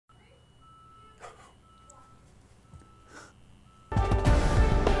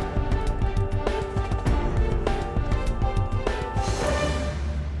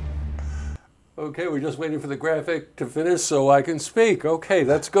Okay, we're just waiting for the graphic to finish so I can speak. Okay,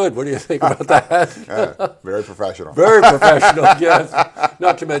 that's good. What do you think about that? Very professional. Very professional, yes.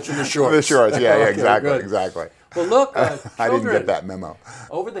 Not to mention the shorts. The shorts, yeah, Okay, exactly, good. exactly. Well, look, I didn't get that memo.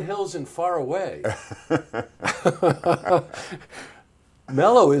 Over the hills and far away.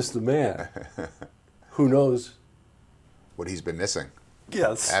 Mello is the man who knows what he's been missing.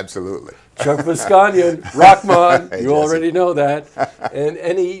 Yes. Absolutely. Chuck Vosganian, Rochmon, Hey, you Jesse. already know that. And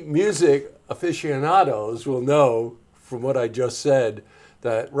any music aficionados will know from what I just said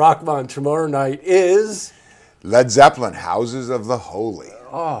that Rochmon tomorrow night is... Led Zeppelin, Houses of the Holy.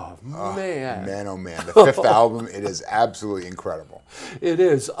 Oh, man. Man, oh man. The fifth album, it is absolutely incredible. It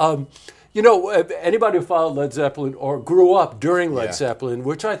is. You know, anybody who followed Led Zeppelin or grew up during Led Zeppelin,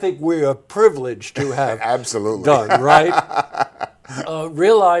 which I think we're privileged to have Absolutely. done, right?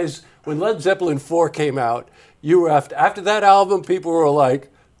 Realize when Led Zeppelin 4 came out, you were after that album, people were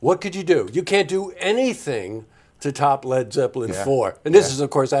like, what could you do? You can't do anything to top Led Zeppelin 4. And this is, of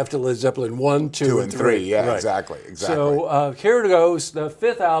course, after Led Zeppelin 1, 2, and 3. Yeah, right. exactly. So here it goes, the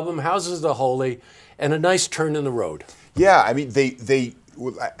fifth album, Houses of the Holy, and a nice turn in the road. Yeah, I mean, they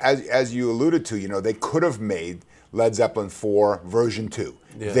as you alluded to, you know, they could have made Led Zeppelin 4 version 2.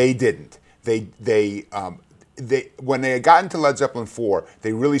 Yeah. They didn't. They when they got into Led Zeppelin 4,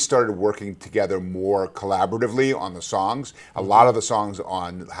 they really started working together more collaboratively on the songs. A lot of the songs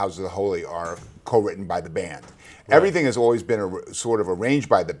on Houses of the Holy are co-written by the band. Right. Everything has always been sort of arranged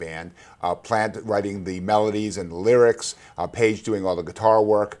by the band, Plant writing the melodies and the lyrics, Page doing all the guitar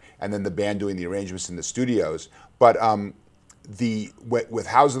work, and then the band doing the arrangements in the studios. But with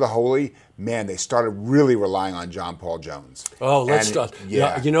House of the Holy, man, they started really relying on John Paul Jones. Oh, let's start.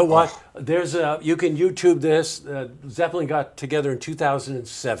 Yeah, you know what? There's you can YouTube this. Zeppelin got together in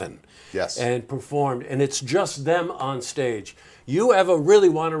 2007. Yes. And performed, and it's just them on stage. You ever really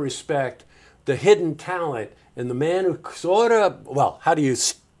want to respect the hidden talent and the man who sort of, well, how do you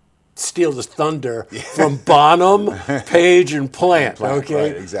steal the thunder from Bonham, Page, and Plant,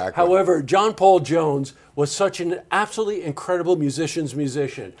 okay? Right, exactly. However, John Paul Jones was such an absolutely incredible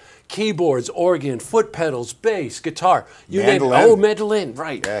musician. Keyboards, organ, foot pedals, bass, guitar. You mandolin. Name it. Oh, mandolin,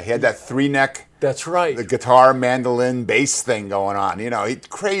 right. Yeah, he had that three-neck. That's right. The guitar, mandolin, bass thing going on. You know,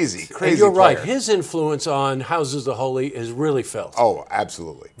 crazy And you're player. right. His influence on Houses of the Holy is really felt. Oh,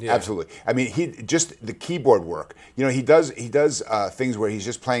 absolutely, absolutely. I mean, he just the keyboard work. You know, he does things where he's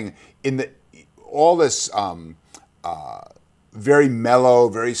just playing in all this very mellow,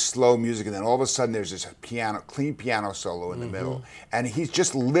 very slow music, and then all of a sudden there's this clean piano solo in the middle, and he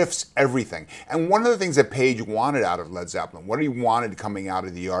just lifts everything. And one of the things that Page wanted out of Led Zeppelin, what he wanted coming out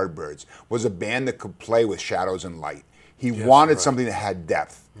of the Yardbirds, was a band that could play with shadows and light. He wanted something that had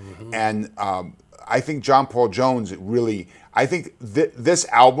depth, and I think John Paul Jones really. I think this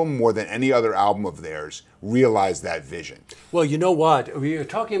album, more than any other album of theirs, realized that vision. Well, you know what? We are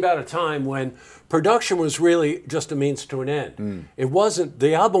talking about a time when production was really just a means to an end. It wasn't.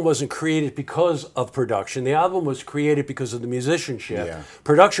 The album wasn't created because of production. The album was created because of the musicianship. Yeah.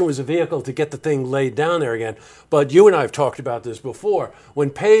 Production was a vehicle to get the thing laid down there again. But you and I have talked about this before. When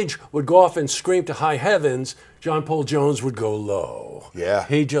Page would go off and scream to high heavens, John Paul Jones would go low. Yeah.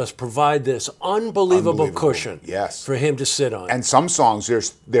 He just provide this unbelievable cushion for him to sit on. And some songs,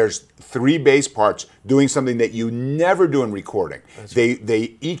 there's three bass parts doing something that you never do in recording. They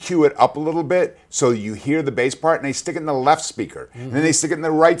EQ it up a little bit so you hear the bass part, and they stick it in the left speaker, and then they stick it in the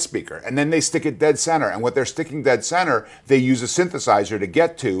right speaker, and then they stick it dead center. And what they're sticking dead center, they use a synthesizer to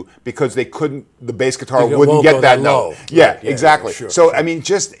get to because they couldn't. The bass guitar wouldn't get that note. Yeah, exactly. Sure, so I mean,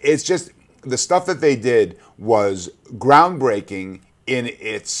 it's just the stuff that they did was groundbreaking in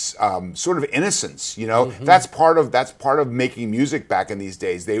its sort of innocence, you know. That's part of making music back in these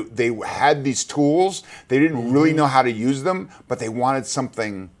days. They had these tools. They didn't really know how to use them, but they wanted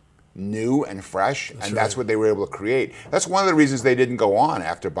something new and fresh, that's what they were able to create. That's one of the reasons they didn't go on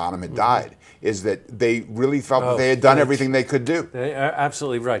after Bonham had died, is that they really felt that they had done everything they could do. They are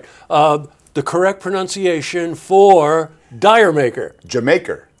absolutely right. The correct pronunciation for Dire Maker.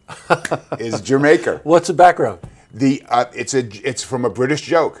 Jamaica is Jamaica. What's the background? It's from a British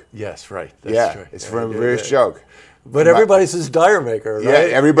joke. Yes, right. That's true. It's from a British joke. But everybody says Dire Maker, right?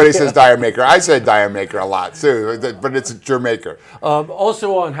 Yeah, everybody says Dire Maker. I said Dire Maker a lot too, but it's Jamaica.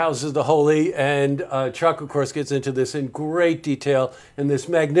 Also on Houses of the Holy, and Chuck, of course, gets into this in great detail in this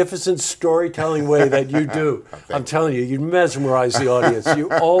magnificent storytelling way that you do. I'm telling you, you mesmerize the audience. You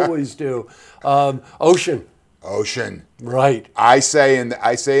always do. Ocean. Ocean. Right. I say in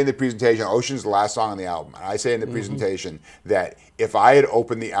the presentation, Ocean's the last song on the album. And I say in the presentation that if I had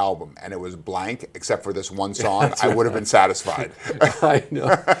opened the album and it was blank except for this one song, I would have been satisfied. I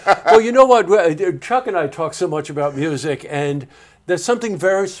know. Well, you know what? Chuck and I talk so much about music, and there's something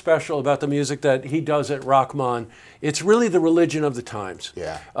very special about the music that he does at Rochmon. It's really the religion of the times.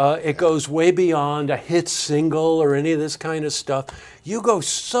 Yeah. It goes way beyond a hit single or any of this kind of stuff. You go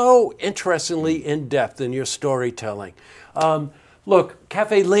so interestingly in depth in your storytelling. Look,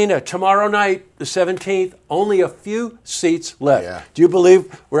 Caffe Lena, tomorrow night, the 17th, only a few seats left. Yeah. Do you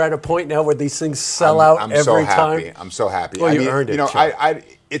believe we're at a point now where these things sell out every time? I'm so happy. Well, you earned it. You know, Chuck.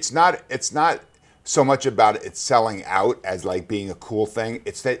 it's not so much about it selling out as like being a cool thing.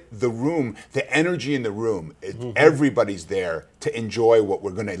 It's that the room, the energy in the room, everybody's there to enjoy what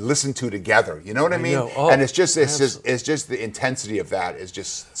we're going to listen to together. You know what I mean? know. Oh, and it's just the intensity of that is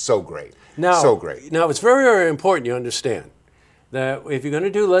just so great. Now, so great. Now, it's very, very important you understand that if you're going to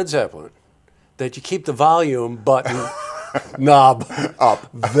do Led Zeppelin, that you keep the volume button knob up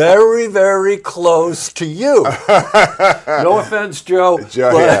very, very close to you. No offense, Joe, but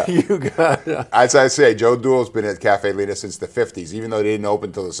yeah. you got As I say, Joe Duell's been at Caffe Lena since the 50s, even though they didn't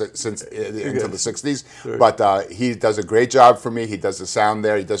open until the 60s. Sure. But he does a great job for me. He does the sound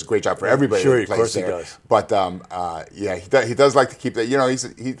there. He does a great job for everybody. Sure, that of plays course there. he does. But yeah, he does like to keep that. You know,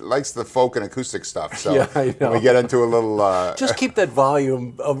 he likes the folk and acoustic stuff. So Yeah, I know. when we get into a little just keep that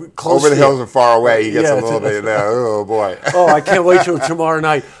volume close over the to hills you. and far away, he gets Yeah, a little bit there. Oh boy. Oh, I can't wait till tomorrow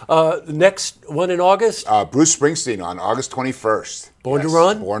night. The next one in August? Bruce Springsteen on August 21st. Born to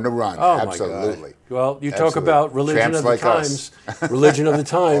Run? Born to Run. Oh, absolutely. My God. Well, you talk Absolutely. about religion Tramps of the like times. us. Religion of the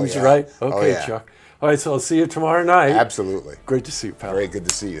times, yeah. right? Oh, Okay, yeah. Chuck. All right, so I'll see you tomorrow night. Absolutely. Great to see you, pal. Very good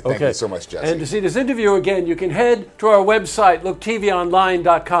to see you. Thank you so much, Jesse. And to see this interview again, you can head to our website,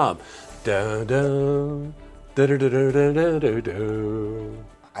 looktvonline.com. Da da da da da da da da da.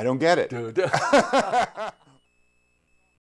 I don't get it.